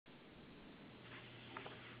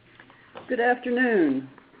Good afternoon.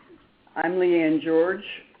 I'm Leanne George,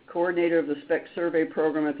 coordinator of the SPEC survey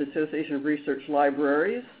program at the Association of Research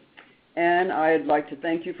Libraries, and I'd like to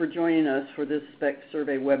thank you for joining us for this SPEC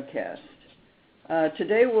survey webcast.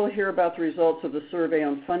 Today we'll hear about the results of the survey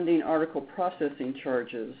on funding article processing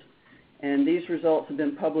charges, and these results have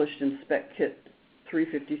been published in SPEC Kit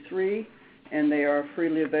 353, and they are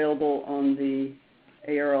freely available on the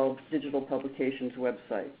ARL Digital Publications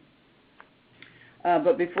website.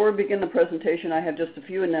 But before we begin the presentation, I have just a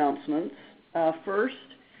few announcements. First,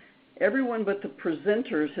 everyone but the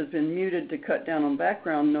presenters has been muted to cut down on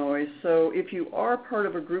background noise, so if you are part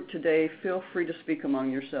of a group today, feel free to speak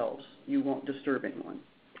among yourselves. You won't disturb anyone.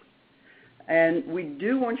 And we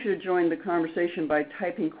do want you to join the conversation by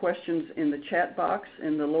typing questions in the chat box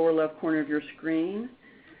in the lower left corner of your screen.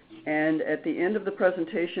 And at the end of the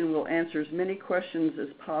presentation, we'll answer as many questions as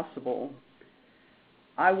possible.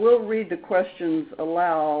 I will read the questions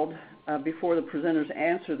aloud before the presenters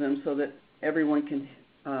answer them so that everyone can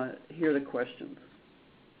hear the questions.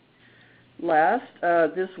 Last,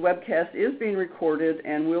 this webcast is being recorded,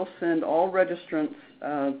 and we'll send all registrants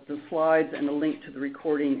the slides and a link to the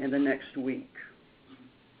recording in the next week.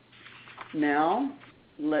 Now,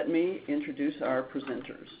 let me introduce our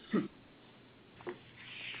presenters.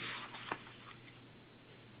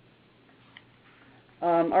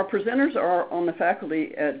 Our presenters are on the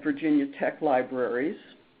faculty at Virginia Tech Libraries.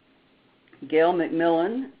 Gail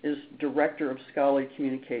McMillan is Director of Scholarly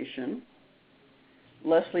Communication.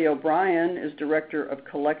 Leslie O'Brien is Director of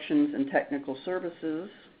Collections and Technical Services.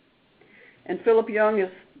 And Philip Young is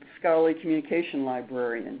Scholarly Communication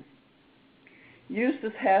Librarian. Use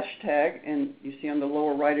this hashtag, and you see on the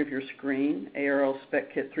lower right of your screen, ARL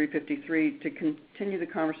SPEC Kit 353, to continue the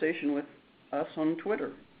conversation with us on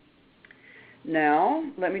Twitter. Now,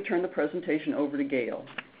 let me turn the presentation over to Gail.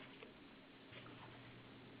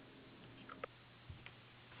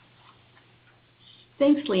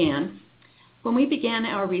 Thanks, Leanne. When we began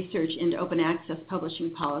our research into open access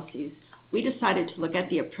publishing policies, we decided to look at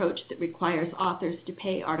the approach that requires authors to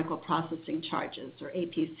pay article processing charges, or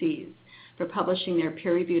APCs, for publishing their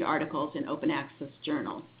peer-reviewed articles in open access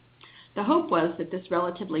journals. The hope was that this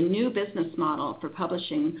relatively new business model for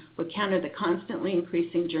publishing would counter the constantly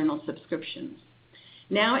increasing journal subscriptions.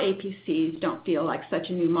 Now APCs don't feel like such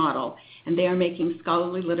a new model, and they are making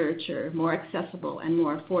scholarly literature more accessible and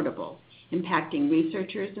more affordable, impacting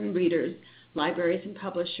researchers and readers, libraries and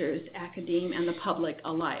publishers, academe, and the public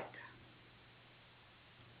alike.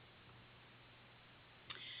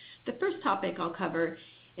 The first topic I'll cover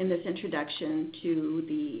in this introduction to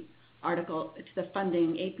the article, it's the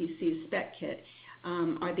funding APCs SPEC Kit,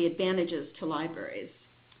 are the advantages to libraries.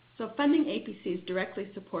 So funding APCs directly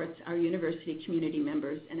supports our university community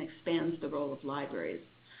members and expands the role of libraries.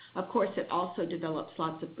 Of course, it also develops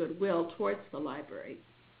lots of goodwill towards the library.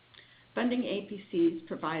 Funding APCs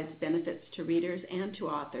provides benefits to readers and to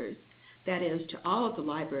authors, that is, to all of the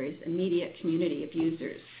library's immediate community of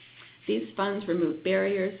users. These funds remove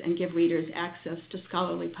barriers and give readers access to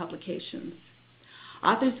scholarly publications.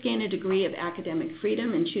 Authors gain a degree of academic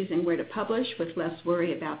freedom in choosing where to publish with less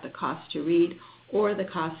worry about the cost to read or the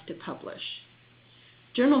cost to publish.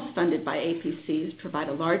 Journals funded by APCs provide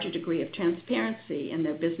a larger degree of transparency in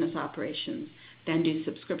their business operations than do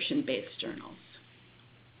subscription-based journals.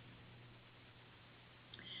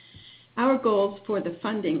 Our goals for the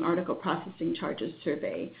funding article processing charges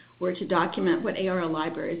survey were to document what ARL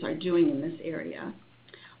libraries are doing in this area.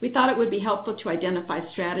 We thought it would be helpful to identify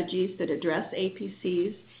strategies that address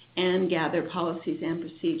APCs and gather policies and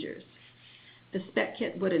procedures. The SPEC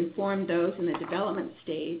Kit would inform those in the development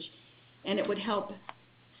stage, and it would help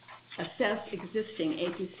assess existing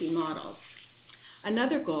APC models.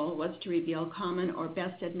 Another goal was to reveal common or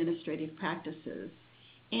best administrative practices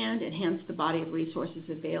and enhance the body of resources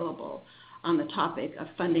available on the topic of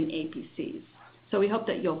funding APCs. So we hope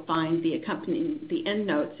that you'll find the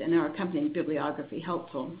endnotes and our accompanying bibliography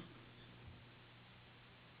helpful.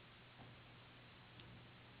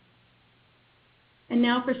 And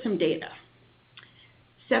now for some data.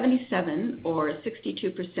 77, or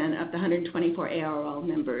 62% of the 124 ARL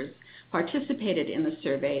members participated in the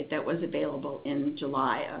survey that was available in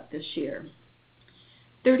July of this year.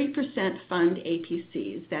 30% fund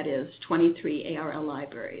APCs, that is, 23 ARL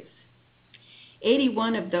libraries.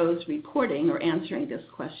 81 of those reporting or answering this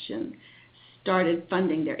question started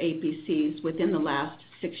funding their APCs within the last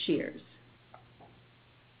 6 years.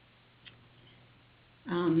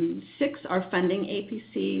 6 are funding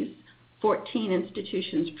APCs, 14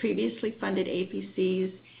 institutions previously funded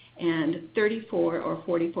APCs, and 34 or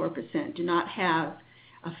 44% do not have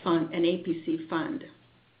an APC fund.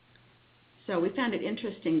 So we found it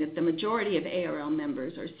interesting that the majority of ARL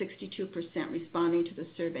members, or 62% responding to the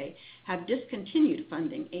survey, have discontinued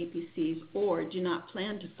funding APCs or do not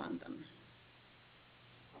plan to fund them.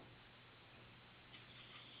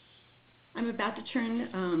 I'm about to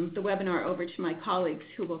turn the webinar over to my colleagues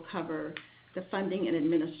who will cover the funding and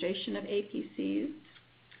administration of APCs,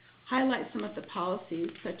 highlight some of the policies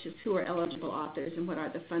such as who are eligible authors and what are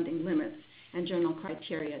the funding limits and journal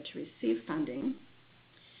criteria to receive funding,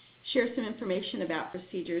 share some information about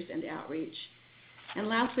procedures and outreach, and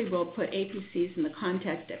lastly we'll put APCs in the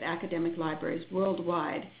context of academic libraries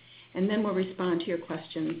worldwide, and then we'll respond to your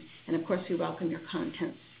questions, and of course we welcome your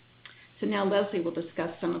comments. So now Leslie will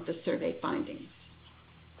discuss some of the survey findings.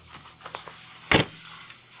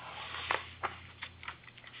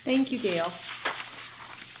 Thank you, Gail.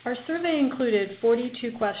 Our survey included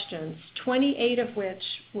 42 questions, 28 of which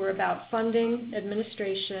were about funding,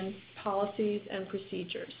 administration, policies, and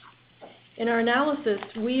procedures. In our analysis,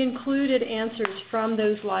 we included answers from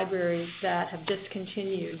those libraries that have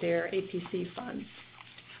discontinued their APC funds.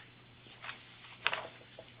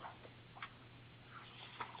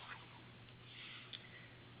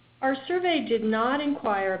 Our survey did not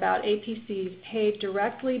inquire about APCs paid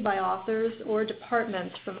directly by authors or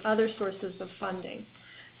departments from other sources of funding.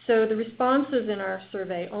 So the responses in our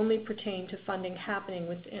survey only pertain to funding happening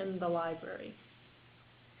within the library.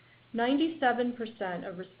 97%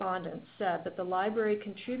 of respondents said that the library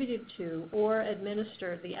contributed to or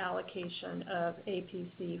administered the allocation of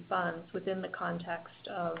APC funds within the context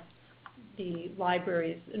of the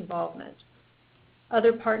library's involvement.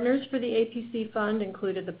 Other partners for the APC fund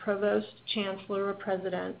included the provost, chancellor, or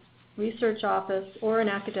president, research office, or an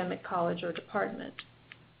academic college or department.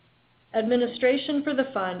 Administration for the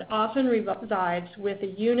fund often resides with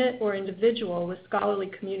a unit or individual with scholarly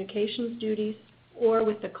communications duties, or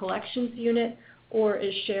with the collections unit, or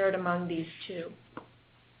is shared among these two.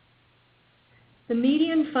 The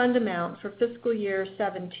median fund amount for fiscal year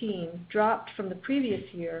 17 dropped from the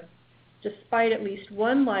previous year, despite at least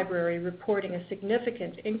one library reporting a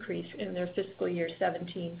significant increase in their fiscal year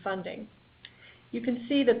 17 funding. You can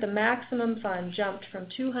see that the maximum fund jumped from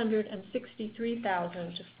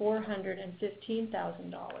 $263,000 to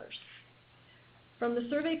 $415,000. From the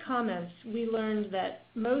survey comments, we learned that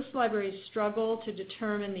most libraries struggle to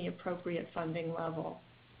determine the appropriate funding level.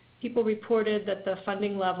 People reported that the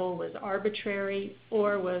funding level was arbitrary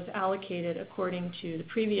or was allocated according to the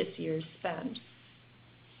previous year's spend.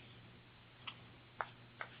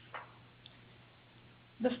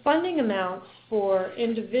 The funding amounts for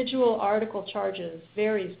individual article charges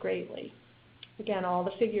varies greatly. Again, all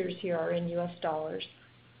the figures here are in US dollars.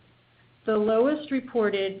 The lowest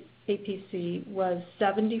reported APC was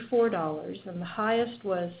 $74 and the highest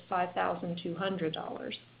was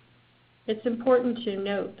 $5,200. It's important to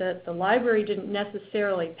note that the library didn't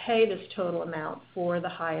necessarily pay this total amount for the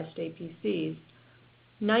highest APCs.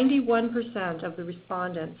 91% of the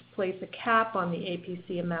respondents place a cap on the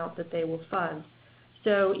APC amount that they will fund.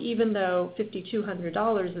 So even though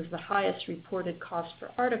 $5,200 is the highest reported cost per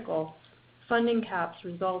article, funding caps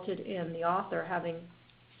resulted in the author having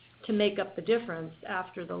to make up the difference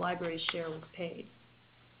after the library's share was paid.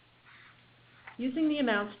 Using the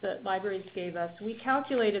amounts that libraries gave us, we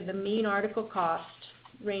calculated the mean article cost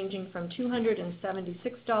ranging from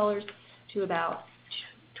 $276 to about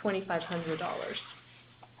 $2,500.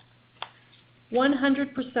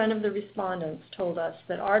 100% of the respondents told us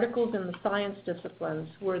that articles in the science disciplines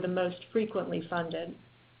were the most frequently funded.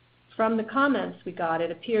 From the comments we got,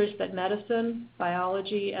 it appears that medicine,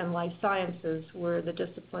 biology, and life sciences were the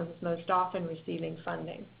disciplines most often receiving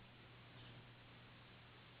funding.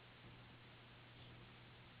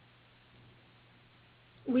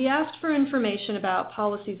 We asked for information about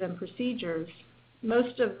policies and procedures.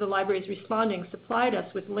 Most of the libraries responding supplied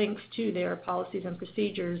us with links to their policies and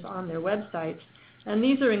procedures on their websites, and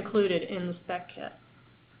these are included in the SPEC Kit.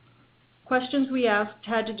 Questions we asked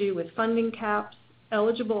had to do with funding caps,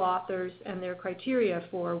 eligible authors, and their criteria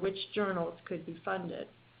for which journals could be funded.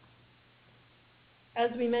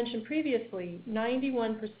 As we mentioned previously,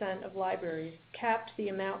 91% of libraries capped the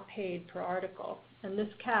amount paid per article, and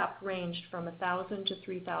this cap ranged from $1,000 to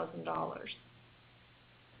 $3,000.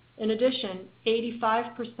 In addition,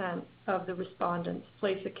 85% of the respondents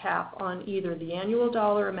place a cap on either the annual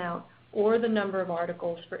dollar amount or the number of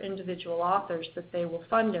articles for individual authors that they will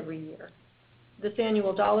fund every year. This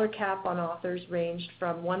annual dollar cap on authors ranged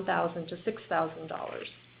from $1,000 to $6,000.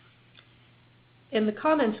 In the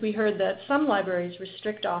comments, we heard that some libraries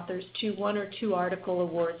restrict authors to 1 or 2 article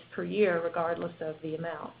awards per year, regardless of the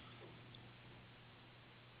amount.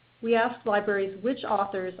 we asked libraries which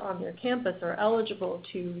authors on their campus are eligible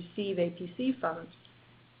to receive APC funds.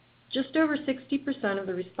 Just over 60% of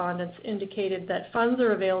the respondents indicated that funds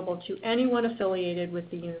are available to anyone affiliated with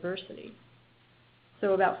the university.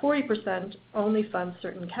 So about 40% only fund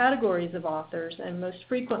certain categories of authors, and most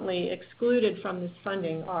frequently excluded from this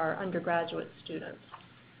funding are undergraduate students.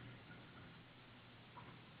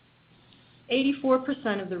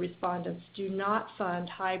 84% of the respondents do not fund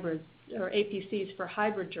hybrid or APCs for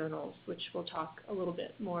hybrid journals, which we'll talk a little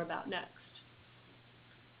bit more about next.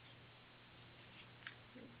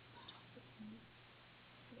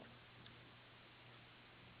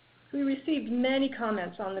 We received many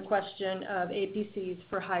comments on the question of APCs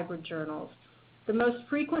for hybrid journals. The most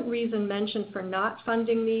frequent reason mentioned for not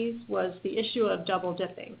funding these was the issue of double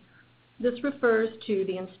dipping. This refers to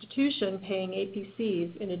the institution paying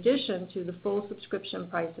APCs in addition to the full subscription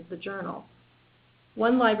price of the journal.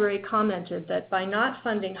 One library commented that by not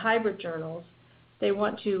funding hybrid journals, they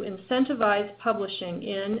want to incentivize publishing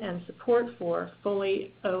in and support for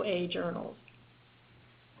fully OA journals.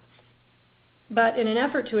 But in an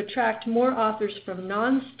effort to attract more authors from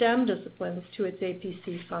non-STEM disciplines to its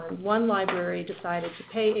APC fund, one library decided to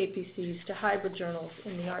pay APCs to hybrid journals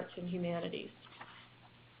in the arts and humanities.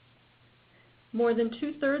 More than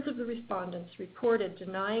 2/3 of the respondents reported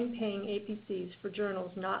denying paying APCs for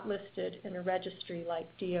journals not listed in a registry like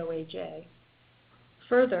DOAJ.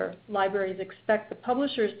 Further, libraries expect the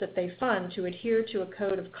publishers that they fund to adhere to a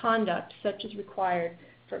code of conduct such as required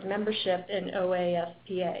for membership in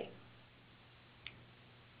OASPA.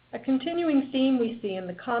 A continuing theme we see in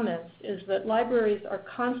the comments is that libraries are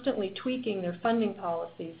constantly tweaking their funding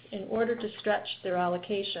policies in order to stretch their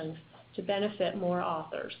allocations to benefit more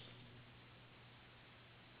authors.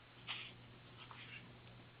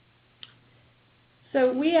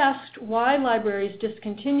 So we asked why libraries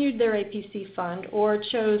discontinued their APC fund or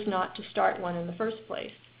chose not to start one in the first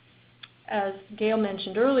place. As Gail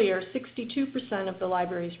mentioned earlier, 62% of the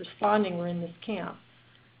libraries responding were in this camp.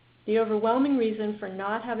 The overwhelming reason for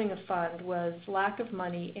not having a fund was lack of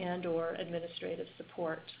money and/or administrative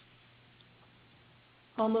support.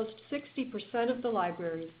 Almost 60% of the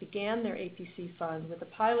libraries began their APC fund with a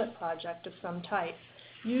pilot project of some type,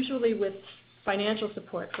 usually with financial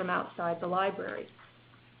support from outside the library.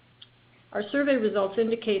 Our survey results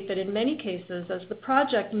indicate that in many cases, as the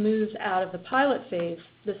project moves out of the pilot phase,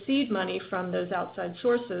 the seed money from those outside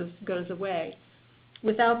sources goes away.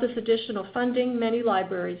 Without this additional funding, many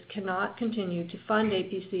libraries cannot continue to fund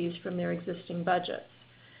APCs from their existing budgets.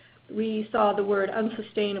 We saw the word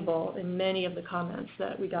unsustainable in many of the comments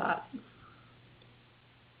that we got.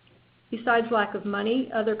 Besides lack of money,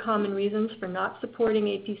 other common reasons for not supporting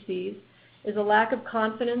APCs is a lack of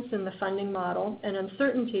confidence in the funding model and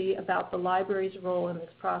uncertainty about the library's role in this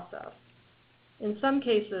process. In some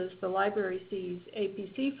cases, the library sees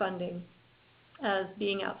APC funding as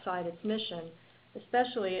being outside its mission,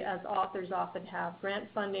 especially as authors often have grant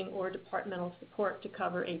funding or departmental support to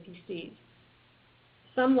cover APCs.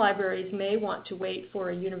 Some libraries may want to wait for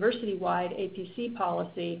a university-wide APC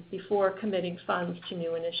policy before committing funds to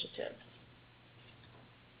new initiatives.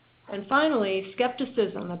 And finally,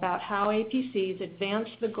 skepticism about how APCs advance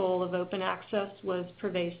the goal of open access was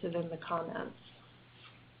pervasive in the comments.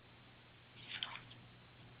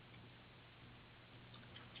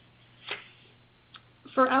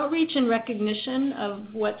 For outreach and recognition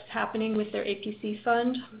of what's happening with their APC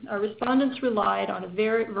fund, our respondents relied on a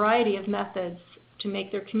variety of methods to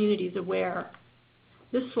make their communities aware.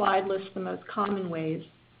 This slide lists the most common ways.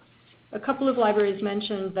 A couple of libraries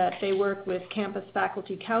mentioned that they work with campus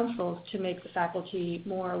faculty councils to make the faculty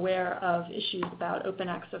more aware of issues about open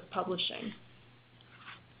access publishing.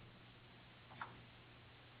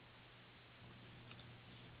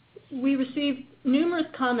 We received numerous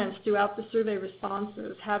comments throughout the survey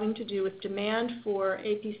responses having to do with demand for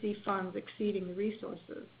APC funds exceeding the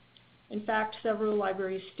resources. In fact, several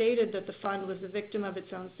libraries stated that the fund was a victim of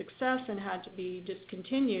its own success and had to be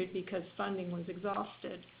discontinued because funding was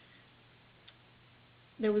exhausted.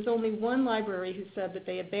 There was only one library who said that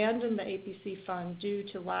they abandoned the APC fund due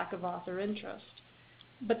to lack of author interest.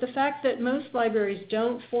 But the fact that most libraries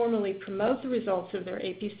don't formally promote the results of their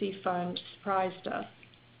APC fund surprised us.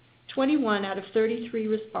 21 out of 33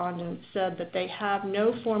 respondents said that they have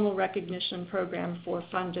no formal recognition program for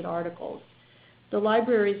funded articles. The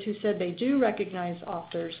libraries who said they do recognize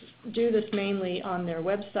authors do this mainly on their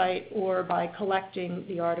website or by collecting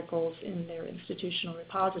the articles in their institutional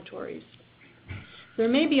repositories. There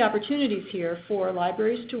may be opportunities here for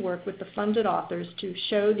libraries to work with the funded authors to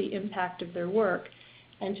show the impact of their work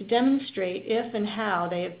and to demonstrate if and how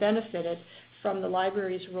they have benefited from the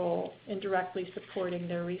library's role in directly supporting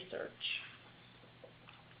their research.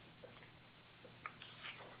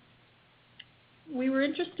 We were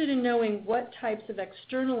interested in knowing what types of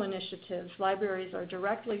external initiatives libraries are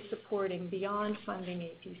directly supporting beyond funding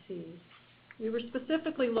APCs. We were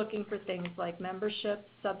specifically looking for things like membership,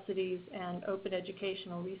 subsidies, and open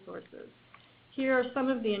educational resources. Here are some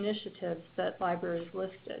of the initiatives that libraries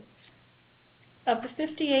listed. Of the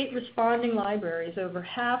 58 responding libraries, over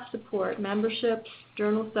half support memberships,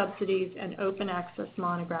 journal subsidies, and open access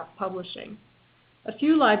monograph publishing. A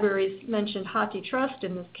few libraries mentioned HathiTrust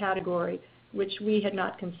in this category, which we had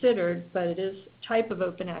not considered, but it is a type of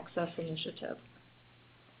open access initiative.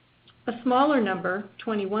 A smaller number,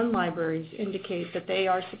 21 libraries, indicate that they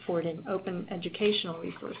are supporting open educational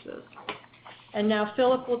resources. And now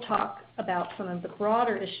Philip will talk about some of the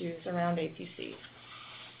broader issues around APCs.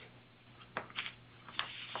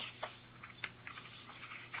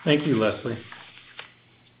 Thank you, Leslie.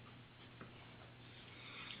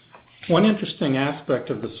 One interesting aspect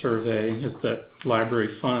of the survey is that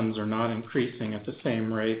library funds are not increasing at the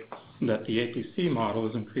same rate that the APC model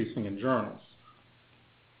is increasing in journals.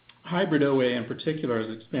 Hybrid OA in particular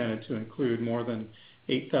has expanded to include more than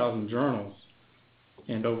 8,000 journals,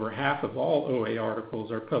 and over half of all OA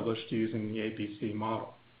articles are published using the APC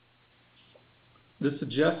model. This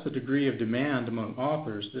suggests a degree of demand among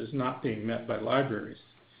authors that is not being met by libraries,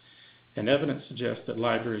 and evidence suggests that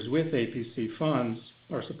libraries with APC funds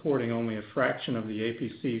are supporting only a fraction of the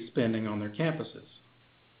APC spending on their campuses.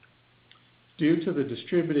 Due to the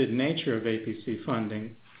distributed nature of APC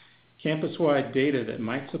funding, campus-wide data that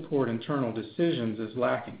might support internal decisions is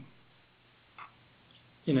lacking.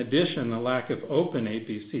 In addition, the lack of open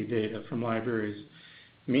APC data from libraries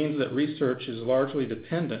means that research is largely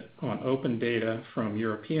dependent on open data from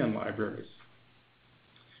European libraries.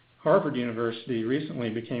 Harvard University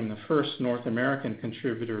recently became the first North American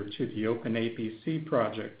contributor to the Open APC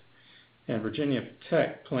project, and Virginia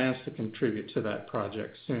Tech plans to contribute to that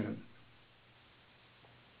project soon.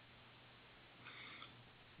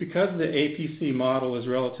 Because the APC model is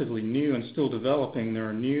relatively new and still developing, there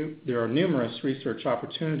are numerous research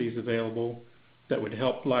opportunities available that would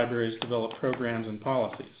help libraries develop programs and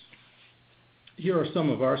policies. Here are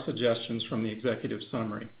some of our suggestions from the executive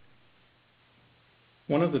summary.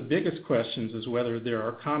 One of the biggest questions is whether there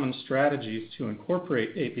are common strategies to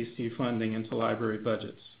incorporate APC funding into library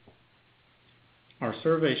budgets. Our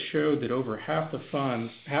survey showed that over half of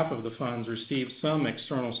the funds receive some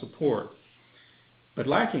external support. But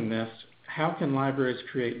lacking this, how can libraries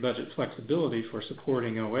create budget flexibility for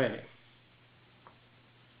supporting OA?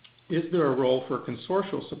 Is there a role for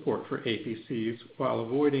consortial support for APCs while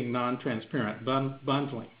avoiding non-transparent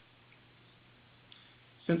bundling?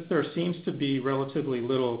 Since there seems to be relatively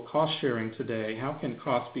little cost sharing today, how can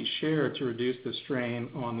costs be shared to reduce the strain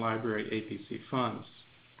on library APC funds?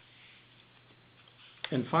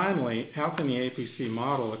 And finally, how can the APC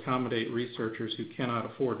model accommodate researchers who cannot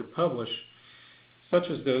afford to publish, such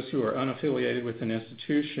as those who are unaffiliated with an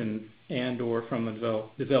institution and/or from the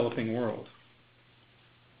developing world?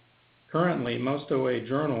 Currently, most OA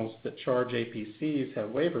journals that charge APCs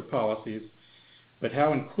have waiver policies, but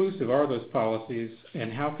how inclusive are those policies,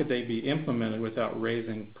 and how could they be implemented without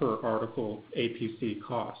raising per article APC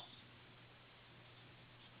costs?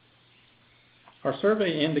 Our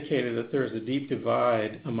survey indicated that there is a deep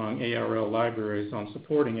divide among ARL libraries on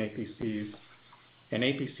supporting APCs, and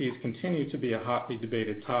APCs continue to be a hotly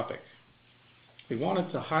debated topic. We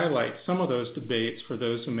wanted to highlight some of those debates for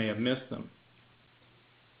those who may have missed them.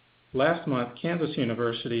 Last month, Kansas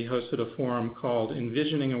University hosted a forum called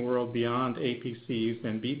Envisioning a World Beyond APCs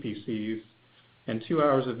and BPCs, and 2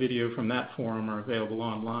 hours of video from that forum are available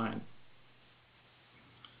online.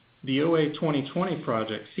 The OA 2020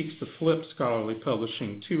 project seeks to flip scholarly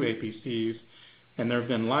publishing to APCs, and there have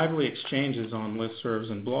been lively exchanges on listservs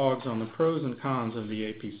and blogs on the pros and cons of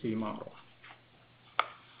the APC model.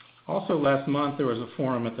 Also last month, there was a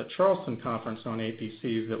forum at the Charleston Conference on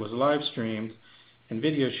APCs that was live streamed, and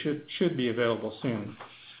video should be available soon.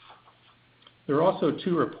 There are also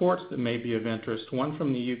 2 reports that may be of interest, one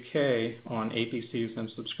from the UK on APCs and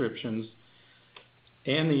subscriptions,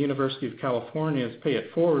 and the University of California's Pay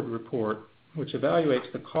It Forward report, which evaluates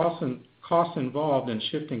the costs involved in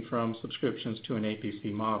shifting from subscriptions to an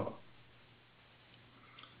APC model.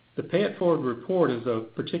 The Pay It Forward report is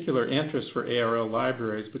of particular interest for ARL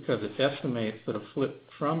libraries because it estimates that a flip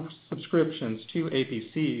from subscriptions to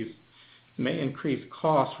APCs may increase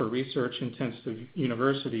costs for research-intensive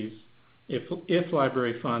universities if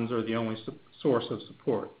library funds are the only source of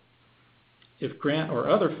support. If grant or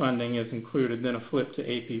other funding is included, then a flip to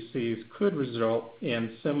APCs could result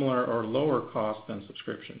in similar or lower costs than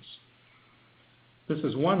subscriptions. This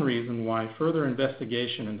is one reason why further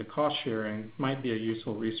investigation into cost sharing might be a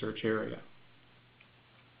useful research area.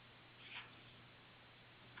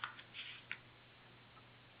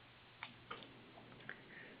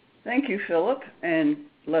 Thank you, Philip and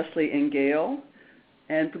Leslie and Gail.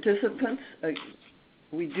 And participants,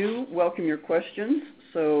 we do welcome your questions,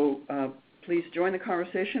 so please join the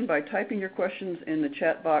conversation by typing your questions in the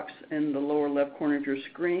chat box in the lower left corner of your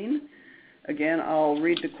screen. Again, I'll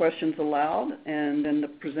read the questions aloud, and then the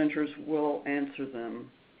presenters will answer them.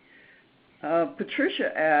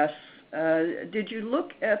 Patricia asks, did you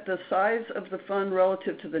look at the size of the fund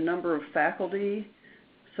relative to the number of faculty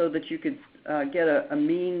so that you could get a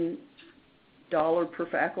mean dollar per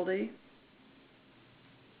faculty?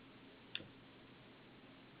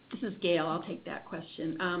 This is Gail. I'll take that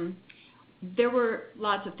question. There were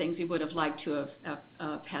lots of things we would have liked to have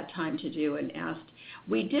had time to do and asked.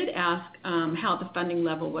 We did ask how the funding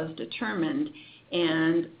level was determined,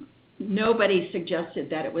 and nobody suggested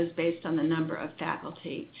that it was based on the number of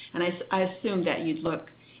faculty. And I assumed that you'd look,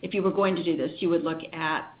 if you were going to do this, you would look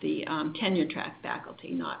at the tenure track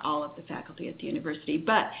faculty, not all of the faculty at the university.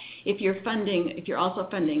 But if you're also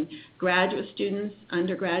funding graduate students,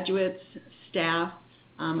 undergraduates, staff,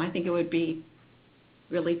 I think it would be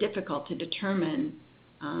really difficult to determine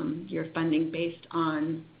your funding based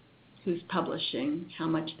on who's publishing, how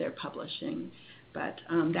much they're publishing. But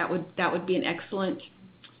that would be an excellent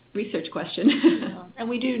research question. Yeah. And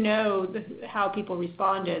we do know how people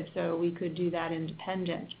responded, so we could do that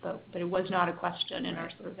independent, but it was not a question in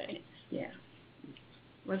our survey. Yeah.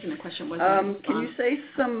 Wasn't a question, wasn't a response. Can you say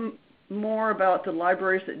some more about the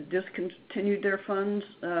libraries that discontinued their funds?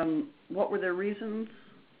 What were their reasons?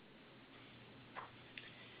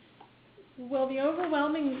 Well, the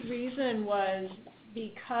overwhelming reason was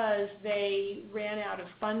because they ran out of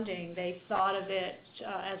funding. They thought of it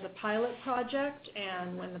as a pilot project,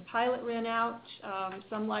 and when the pilot ran out,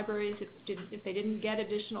 some libraries, if they didn't get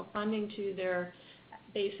additional funding to their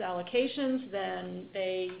base allocations, then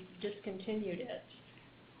they discontinued it.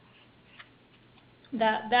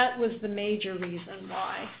 That was the major reason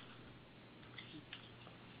why.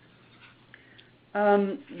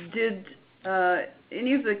 Did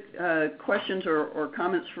any of the questions or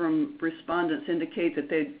comments from respondents indicate that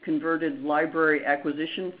they'd converted library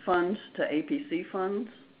acquisition funds to APC funds?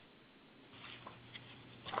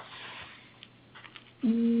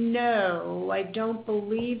 No, I don't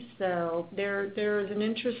believe so. There is an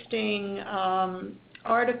interesting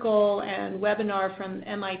article and webinar from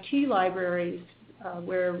MIT libraries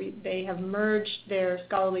where they have merged their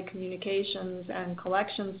scholarly communications and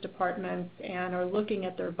collections departments and are looking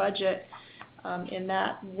at their budget in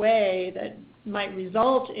that way that might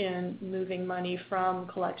result in moving money from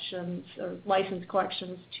collections or licensed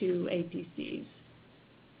collections to APCs.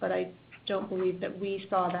 But I don't believe that we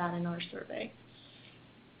saw that in our survey.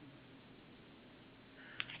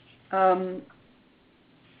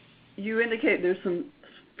 You indicate there's some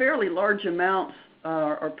fairly large amounts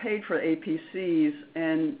are paid for APCs,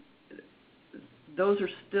 and those are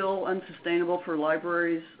still unsustainable for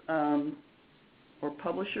libraries or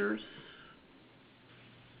publishers?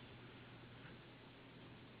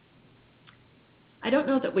 I don't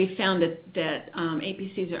know that we found that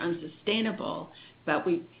APCs are unsustainable, but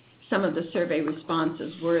some of the survey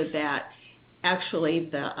responses were that actually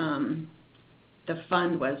the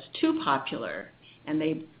fund was too popular, and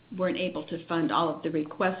they weren't able to fund all of the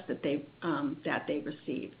requests that they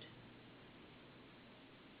received.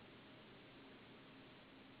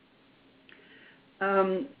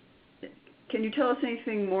 Can you tell us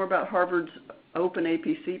anything more about Harvard's Open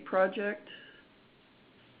APC project?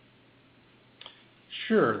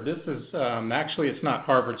 Sure. This is actually, it's not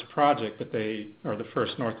Harvard's project, but they are the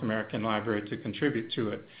first North American library to contribute to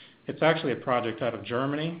it. It's actually a project out of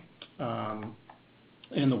Germany, and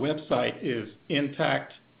the website is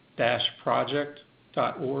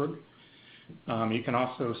intact-project.org. You can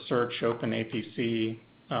also search Open APC.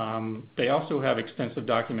 They also have extensive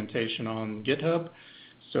documentation on GitHub.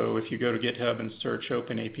 So if you go to GitHub and search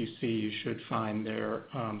Open APC, you should find their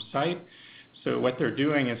site. So what they're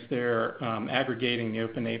doing is they're aggregating the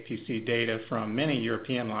Open APC data from many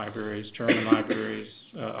European libraries, German libraries,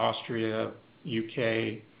 Austria,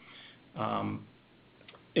 UK,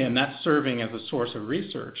 and that's serving as a source of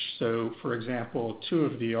research. So, for example, 2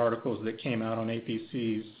 of the articles that came out on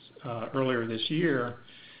APCs earlier this year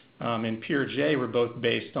in PeerJ were both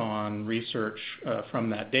based on research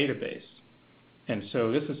from that database. And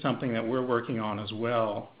so this is something that we're working on as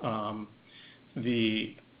well.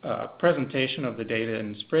 The presentation of the data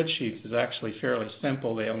in spreadsheets is actually fairly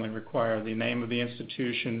simple. They only require the name of the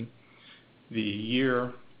institution, the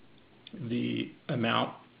year, the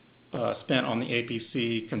amount spent on the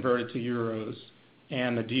APC converted to euros,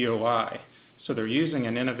 and the DOI. So they're using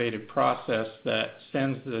an innovative process that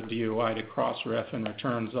sends the DOI to Crossref and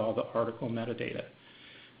returns all the article metadata.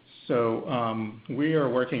 So we are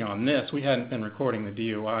working on this. We hadn't been recording the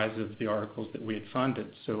DOIs of the articles that we had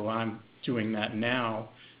funded, so I'm doing that now,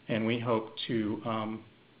 and we hope to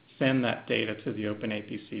send that data to the Open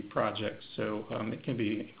APC project so it can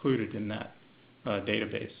be included in that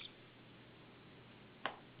database.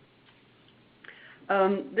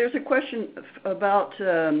 There's a question about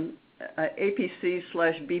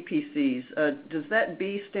APCs/BPCs. Does that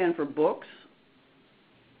B stand for books?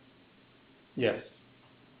 Yes.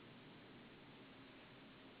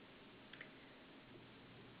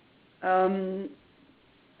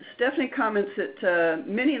 Stephanie comments that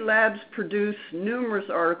many labs produce numerous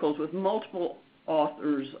articles with multiple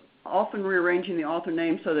authors, often rearranging the author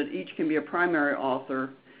name so that each can be a primary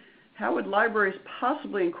author. How would libraries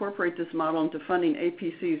possibly incorporate this model into funding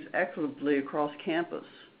APCs equitably across campus?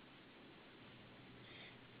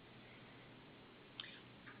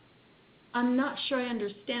 I'm not sure I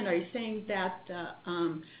understand. Are you saying that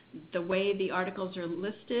the way the articles are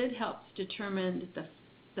listed helps determine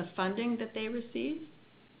the funding that they receive?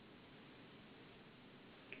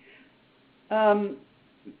 How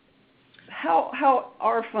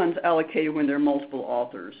are funds allocated when there are multiple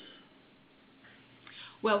authors?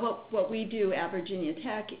 Well, what we do at Virginia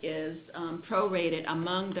Tech is prorate it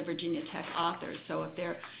among the Virginia Tech authors. So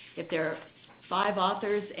if there are 5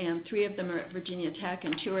 authors and 3 of them are at Virginia Tech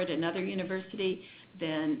and 2 are at another university,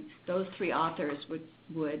 then those 3 authors would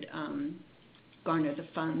garner the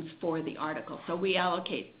funds for the article. So we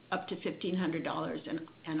allocate up to $1,500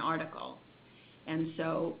 an article. And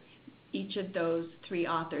so each of those 3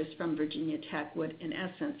 authors from Virginia Tech would, in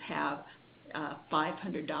essence, have a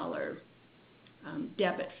 $500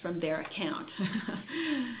 debit from their account.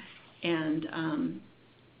 And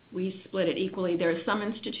we split it equally. There are some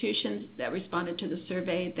institutions that responded to the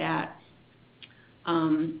survey that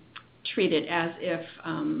treat it as if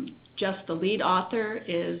just the lead author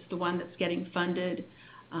is the one that's getting funded.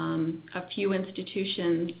 A few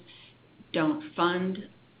institutions don't fund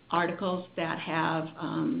articles that have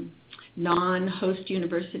non-host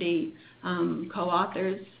university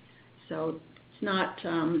co-authors. So it's not,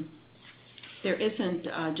 there isn't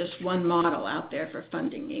just one model out there for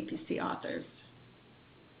funding APC authors.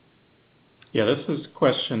 Yeah, this is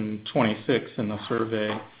question 26 in the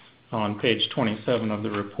survey on page 27 of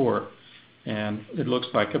the report. And it looks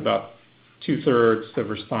like about 2/3 of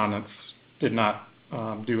respondents did not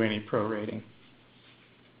do any prorating.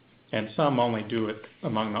 And some only do it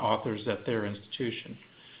among the authors at their institution.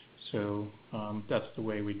 So that's the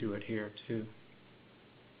way we do it here too.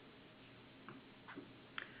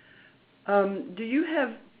 Do you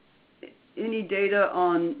have any data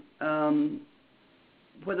on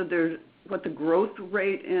what the growth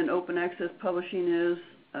rate in open access publishing is,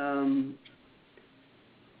 and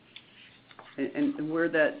where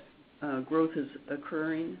that growth is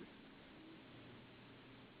occurring?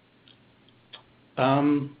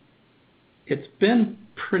 It's been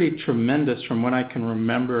pretty tremendous from what I can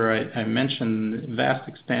remember. I mentioned vast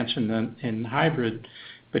expansion in hybrid,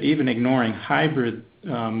 but even ignoring hybrid,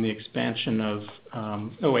 the expansion of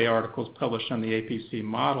OA articles published on the APC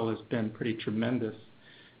model has been pretty tremendous.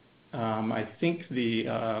 I think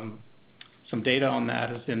some data on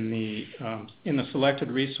that is in the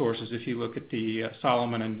selected resources. If you look at the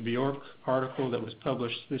Solomon and Bjork article that was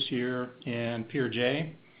published this year in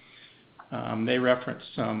PeerJ, they reference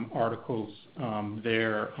some articles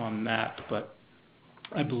there on that, but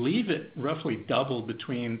I believe it roughly doubled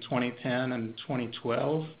between 2010 and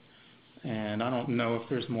 2012, and I don't know if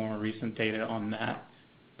there's more recent data on that.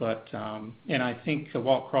 But and I think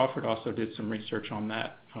Walt Crawford also did some research on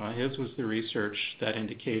that. His was the research that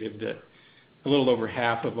indicated that a little over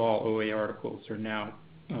half of all OA articles are now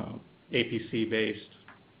APC based.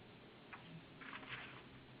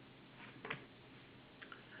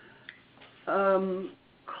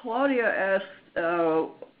 Claudia asked,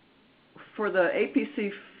 for the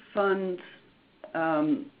APC funds,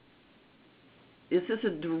 is this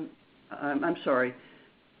I'm sorry,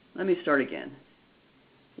 let me start again.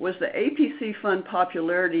 Was the APC fund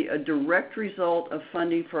popularity a direct result of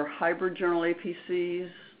funding for hybrid journal APCs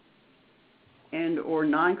and or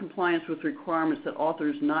non-compliance with requirements that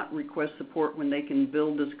authors not request support when they can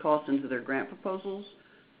build this cost into their grant proposals?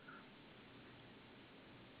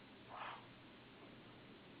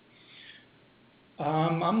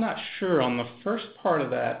 I'm not sure. On the first part of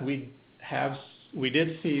that, we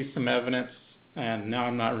did see some evidence, and now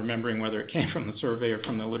I'm not remembering whether it came from the survey or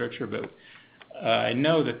from the literature, but I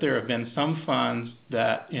know that there have been some funds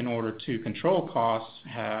that, in order to control costs,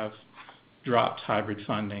 have dropped hybrid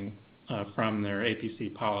funding from their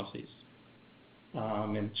APC policies.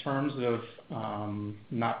 In terms of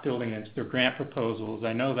not building into their grant proposals,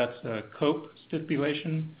 I know that's a COPE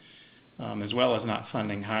stipulation, as well as not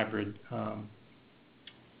funding hybrid.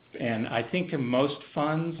 And I think in most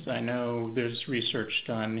funds, I know there's research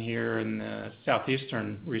done here in the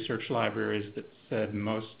southeastern research libraries that said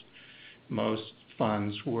most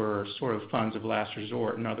funds were sort of funds of last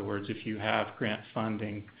resort. In other words, if you have grant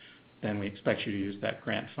funding, then we expect you to use that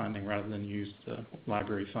grant funding rather than use the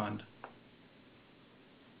library fund.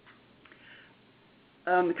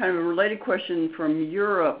 Kind of a related question from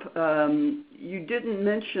Europe. You didn't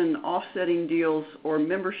mention offsetting deals or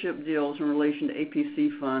membership deals in relation to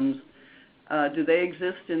APC funds. Do they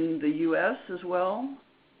exist in the U.S. as well?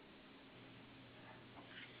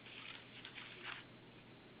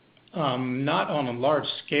 Not on a large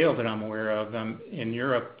scale that I'm aware of. In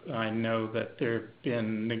Europe, I know that they've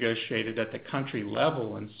been negotiated at the country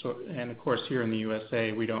level, and of course here in the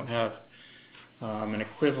USA we don't have an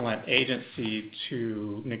equivalent agency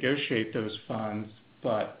to negotiate those funds,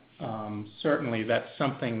 but certainly that's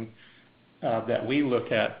something that we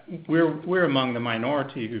look at. We're among the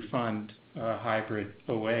minority who fund hybrid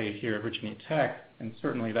OA here at Virginia Tech, and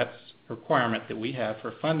certainly that's a requirement that we have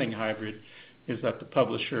for funding hybrid, is that the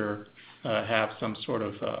publisher have some sort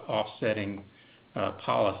of offsetting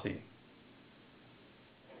policy.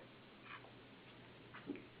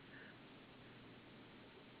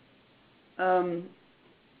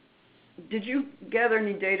 Did you gather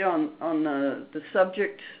any data on the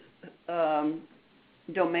subject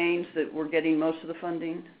domains that were getting most of the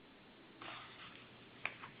funding?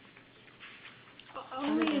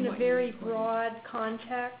 Only in a very broad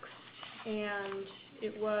context, and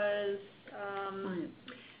it was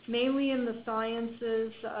mainly in the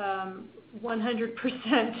sciences.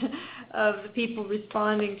 100% of the people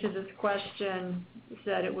responding to this question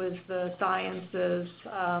said it was the sciences.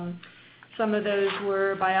 Some of those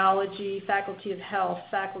were biology, faculty of health,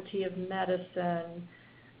 faculty of medicine.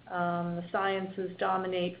 The sciences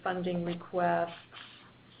dominate funding requests.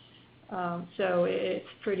 So it's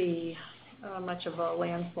pretty much of a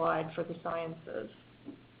landslide for the sciences.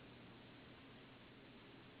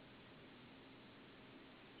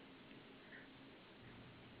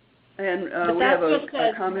 And we have a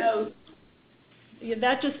comment.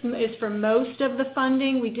 That just is for most of the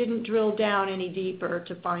funding. We didn't drill down any deeper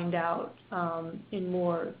to find out in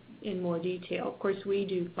more detail. Of course, we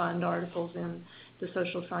do fund articles in the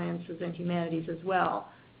social sciences and humanities as well,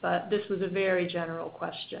 but this was a very general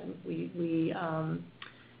question. We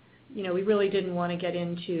really didn't want to get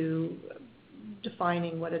into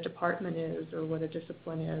defining what a department is or what a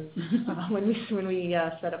discipline is when we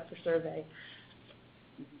set up the survey.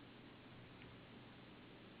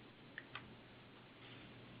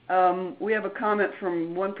 We have a comment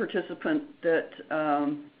from one participant that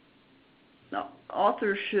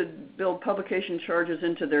authors should build publication charges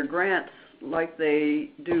into their grants like they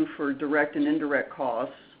do for direct and indirect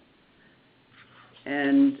costs.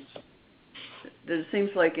 And it seems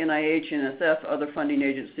like NIH, NSF, other funding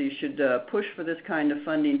agencies should push for this kind of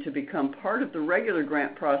funding to become part of the regular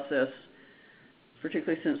grant process,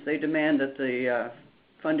 particularly since they demand that the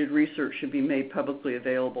funded research should be made publicly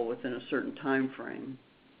available within a certain time frame.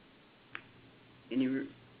 Any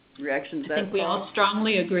reactions to that? I think we all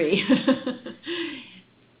strongly agree.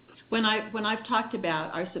 When I've talked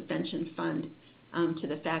about our subvention fund to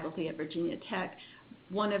the faculty at Virginia Tech,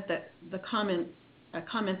 one of the comment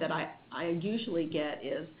that I usually get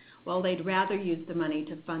is, well, they'd rather use the money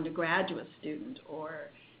to fund a graduate student,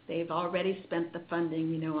 or they've already spent the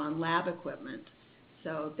funding, on lab equipment.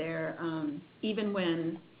 So they're even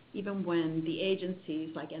when the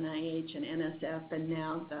agencies like NIH and NSF and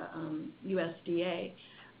now the USDA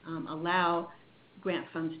allow grant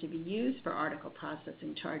funds to be used for article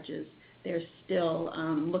processing charges, they're still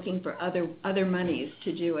looking for other monies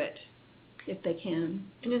to do it if they can.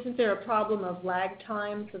 And isn't there a problem of lag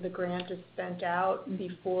time, so the grant is spent out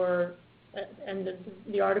before, and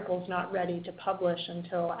the article's not ready to publish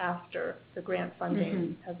until after the grant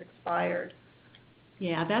funding has expired?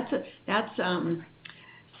 Yeah, that's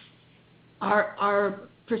our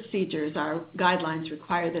procedures, our guidelines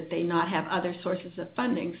require that they not have other sources of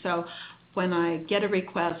funding. So when I get a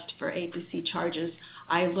request for APC charges,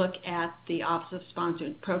 I look at the Office of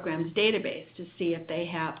Sponsored Programs database to see if they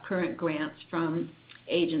have current grants from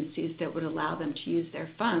agencies that would allow them to use their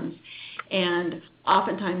funds. And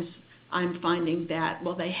oftentimes I'm finding that,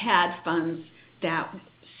 well, they had funds that,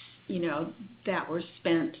 that were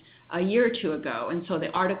spent a year or two ago, and so the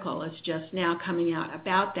article is just now coming out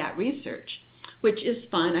about that research, which is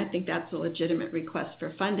fine. I think that's a legitimate request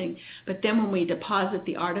for funding. But then when we deposit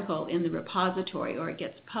the article in the repository or it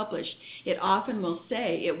gets published, it often will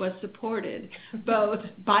say it was supported both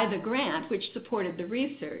by the grant, which supported the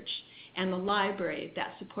research, and the library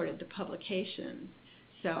that supported the publication.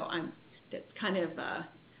 So that's kind of a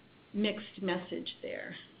mixed message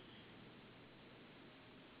there.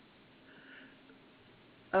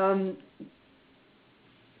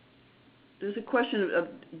 There's a question of,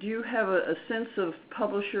 do you have a sense of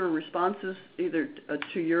publisher responses either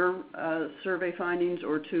to your survey findings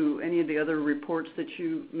or to any of the other reports that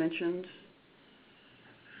you mentioned?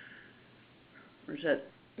 Or is that?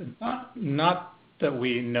 Not that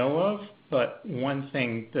we know of, but one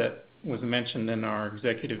thing that was mentioned in our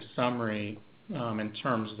executive summary in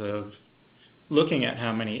terms of looking at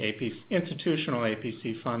how many institutional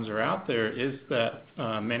APC funds are out there is that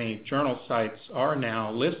many journal sites are now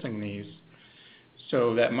listing these.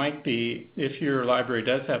 So that might be, if your library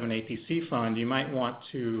does have an APC fund, you might want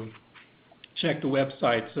to check the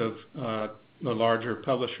websites of the larger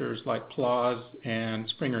publishers like PLOS and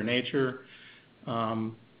Springer Nature,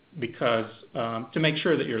 because to make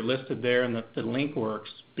sure that you're listed there and that the link works,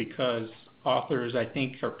 because authors, I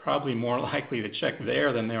think, are probably more likely to check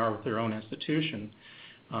there than they are with their own institution.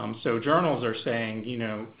 So journals are saying,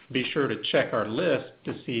 be sure to check our list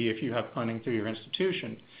to see if you have funding through your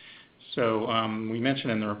institution. So we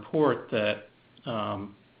mentioned in the report that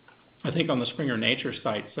I think on the Springer Nature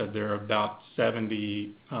site said there are about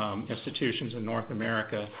 70 institutions in North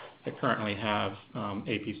America that currently have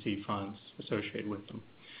APC funds associated with them.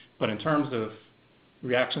 But in terms of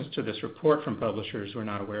reactions to this report from publishers, we're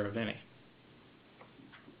not aware of any.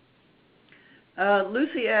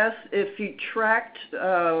 Lucy asked if you tracked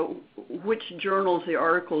which journals the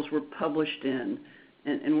articles were published in,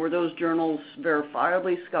 and were those journals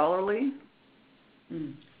verifiably scholarly?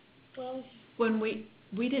 Well, when we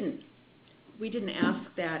didn't ask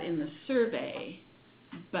that in the survey,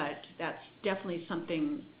 but that's definitely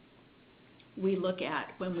something we look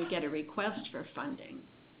at when we get a request for funding.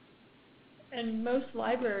 And most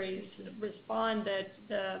libraries respond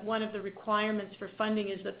that one of the requirements for funding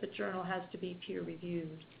is that the journal has to be peer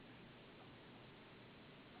reviewed.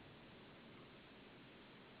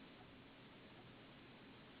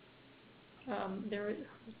 There is a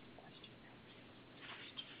question.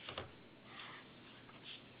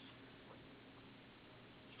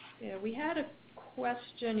 Yeah, we had a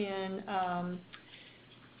question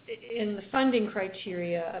in the funding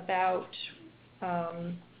criteria about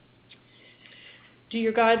do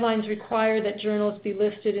your guidelines require that journals be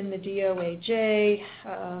listed in the DOAJ?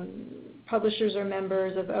 Publishers are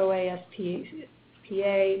members of OASPA,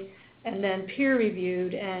 and then peer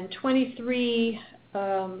reviewed, and 23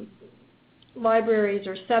 libraries,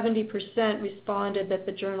 or 70%, responded that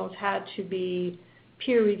the journals had to be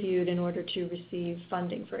peer reviewed in order to receive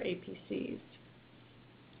funding for APCs.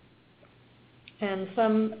 And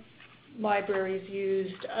some libraries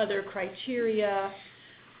used other criteria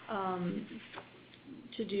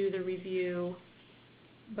to do the review,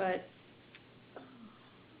 but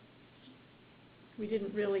we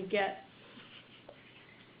didn't really get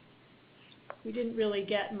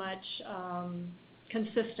much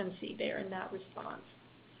consistency there in that response.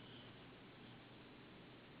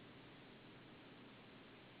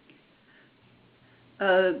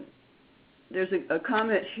 There's a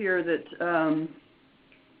comment here that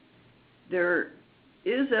there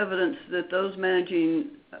is evidence that those managing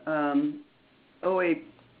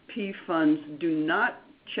OAP funds do not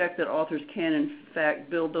check that authors can, in fact,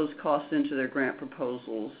 build those costs into their grant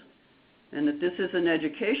proposals, and that this is an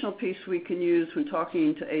educational piece we can use when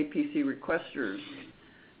talking to APC requesters.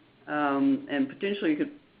 And potentially you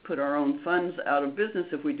could put our own funds out of business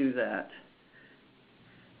if we do that.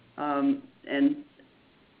 And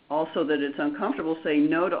also that it's uncomfortable saying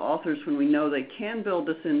no to authors when we know they can build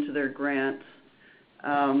this into their grants,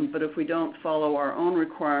 but if we don't follow our own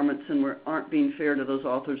requirements, and we aren't being fair to those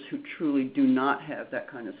authors who truly do not have that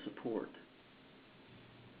kind of support.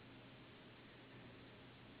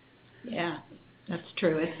 Yeah, that's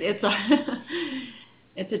true.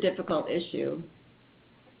 It's a difficult issue.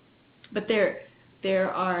 But I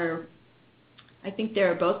think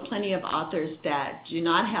there are both plenty of authors that do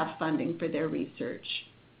not have funding for their research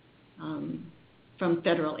from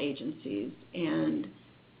federal agencies, and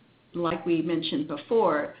like we mentioned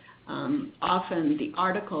before, often the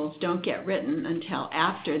articles don't get written until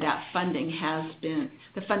after that funding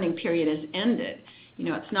the funding period has ended.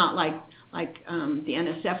 It's not like the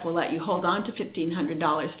NSF will let you hold on to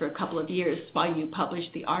 $1,500 for a couple of years while you publish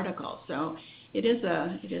the article. So it is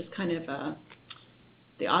kind of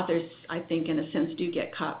the authors, I think, in a sense, do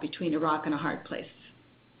get caught between a rock and a hard place.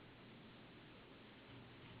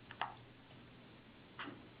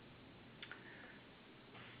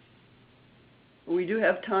 We do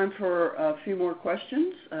have time for a few more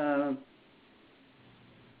questions.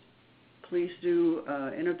 Please do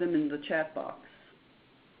enter them in the chat box.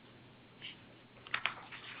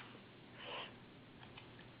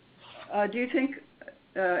 Do you think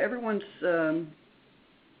everyone's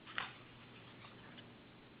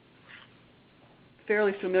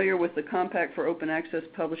fairly familiar with the Compact for Open Access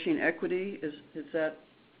Publishing Equity? Is that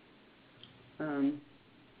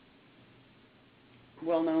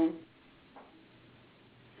well known?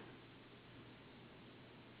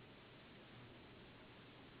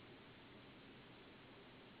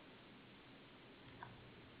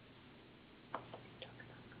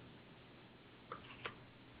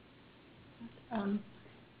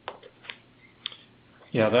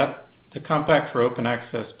 Yeah, the Compact for Open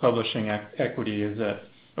Access Publishing Equity is at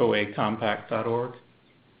oacompact.org,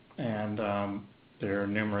 and there are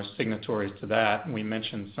numerous signatories to that. And we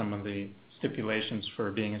mentioned some of the stipulations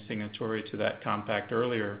for being a signatory to that compact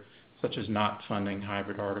earlier, such as not funding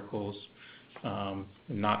hybrid articles,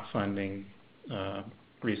 not funding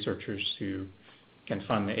researchers who can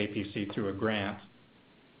fund the APC through a grant.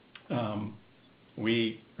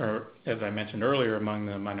 We are, as I mentioned earlier, among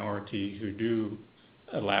the minority who do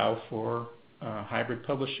allow for hybrid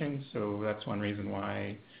publishing, so that's one reason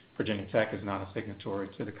why Virginia Tech is not a signatory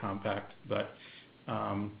to the compact. But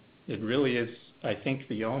it really is, I think,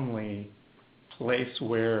 the only place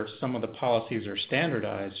where some of the policies are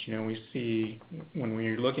standardized. You know, we see when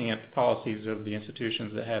we're looking at the policies of the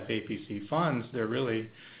institutions that have APC funds, they're really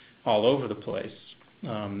all over the place.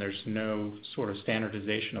 There's no sort of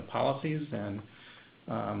standardization of policies, and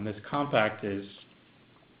this compact is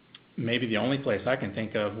maybe the only place I can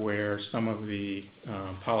think of where some of the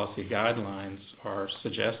policy guidelines are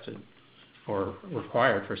suggested or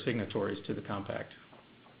required for signatories to the compact.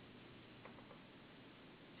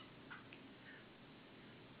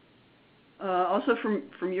 Also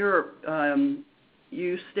from Europe,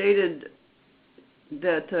 you stated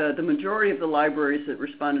that the majority of the libraries that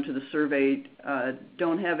responded to the survey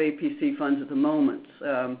don't have APC funds at the moment.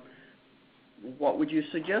 What would you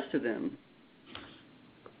suggest to them?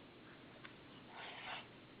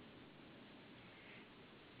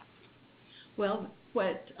 Well,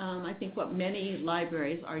 I think what many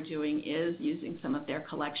libraries are doing is using some of their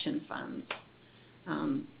collection funds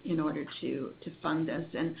in order to fund this.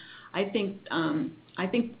 And I think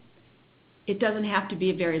it doesn't have to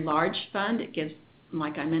be a very large fund. It gives,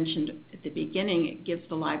 like I mentioned at the beginning, it gives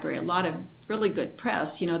the library a lot of really good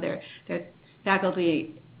press. You know, their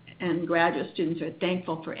faculty and graduate students are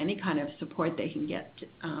thankful for any kind of support they can get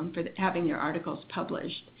for having their articles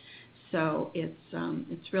published. So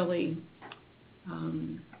it's really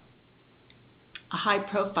a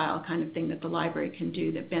high-profile kind of thing that the library can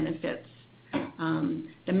do that benefits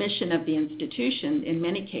the mission of the institution in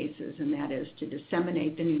many cases, and that is to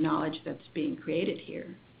disseminate the new knowledge that's being created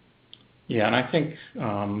here. Yeah, and I think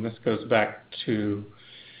this goes back to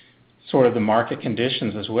sort of the market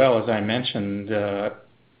conditions as well. As I mentioned,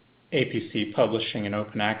 APC publishing and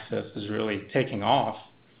open access is really taking off,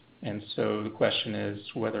 and so the question is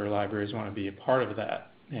whether libraries want to be a part of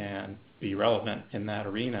that and be relevant in that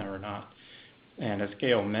arena or not. And as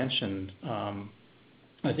Gail mentioned,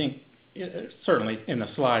 I think certainly in the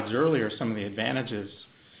slides earlier, some of the advantages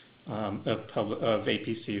of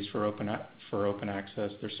APCs for open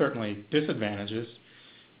access. There's certainly disadvantages,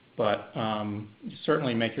 but you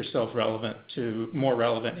certainly make yourself more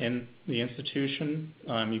relevant in the institution.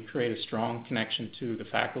 You create a strong connection to the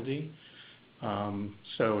faculty.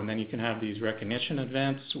 And then you can have these recognition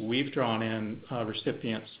events. We've drawn in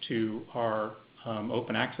recipients to our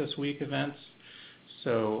Open Access Week events.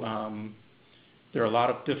 So there are a lot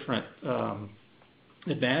of different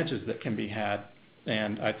advantages that can be had.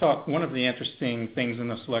 And I thought one of the interesting things in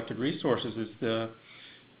the selected resources is the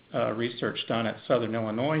research done at Southern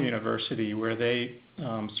Illinois University, where they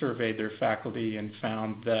surveyed their faculty and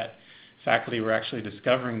found that faculty were actually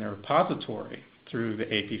discovering their repository through the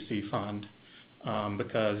APC fund.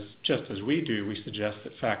 Because just as we do, we suggest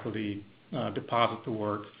that faculty deposit the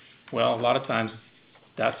work. Well, a lot of times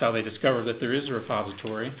that's how they discover that there is a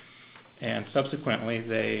repository, and subsequently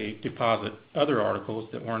they deposit other articles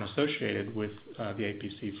that weren't associated with the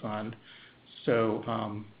APC fund. So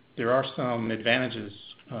there are some advantages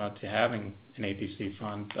to having an APC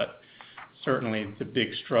fund, but certainly the big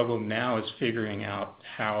struggle now is figuring out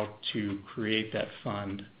how to create that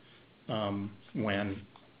fund when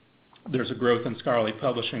there's a growth in scholarly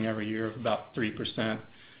publishing every year of about 3%.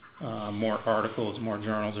 More articles, more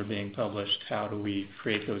journals are being published. How do we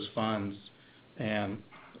create those funds and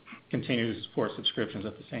continue to support subscriptions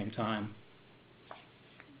at the same time?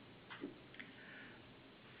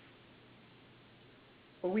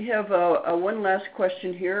 Well, we have one last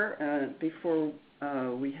question here before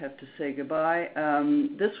we have to say goodbye.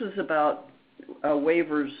 This was about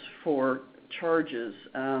waivers for charges.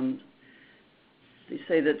 They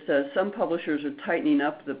say that some publishers are tightening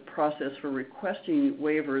up the process for requesting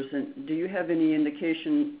waivers. And do you have any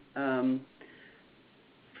indication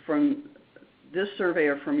from this survey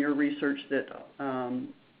or from your research that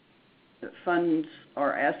funds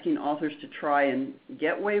are asking authors to try and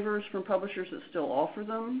get waivers from publishers that still offer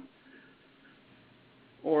them?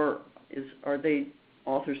 Or are they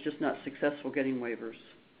authors just not successful getting waivers?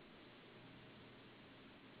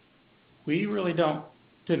 We really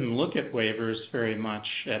didn't look at waivers very much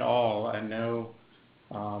at all. I know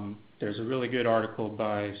there's a really good article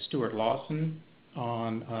by Stuart Lawson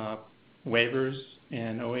on waivers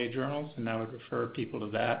in OA journals, and I would refer people to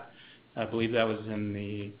that. I believe that was in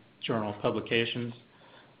the Journal of Publications.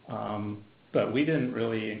 But we didn't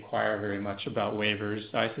really inquire very much about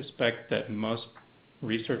waivers. I suspect that most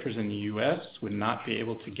researchers in the U.S. would not be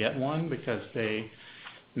able to get one because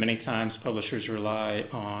many times publishers rely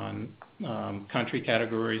on country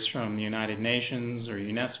categories from the United Nations or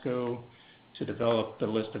UNESCO to develop the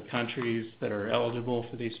list of countries that are eligible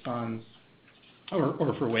for these funds or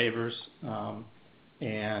for waivers.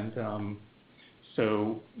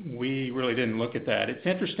 So we really didn't look at that. It's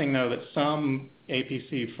interesting, though, that some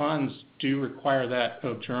APC funds do require that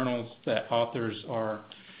of journals that authors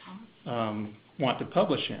want to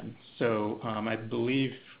publish in. So I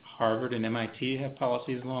believe Harvard and MIT have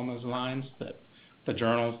policies along those lines that the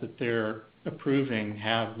journals that they're approving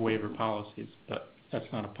have waiver policies, but that's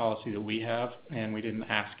not a policy that we have, and we didn't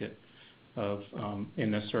ask it of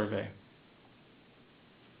in this survey.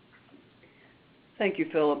 Thank you,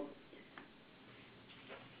 Philip.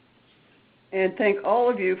 And thank all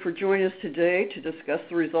of you for joining us today to discuss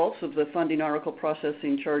the results of the Funding Article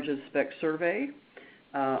Processing Charges SPEC survey.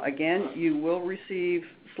 Again, you will receive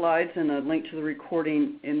slides and a link to the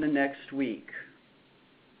recording in the next week.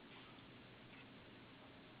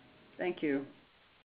 Thank you.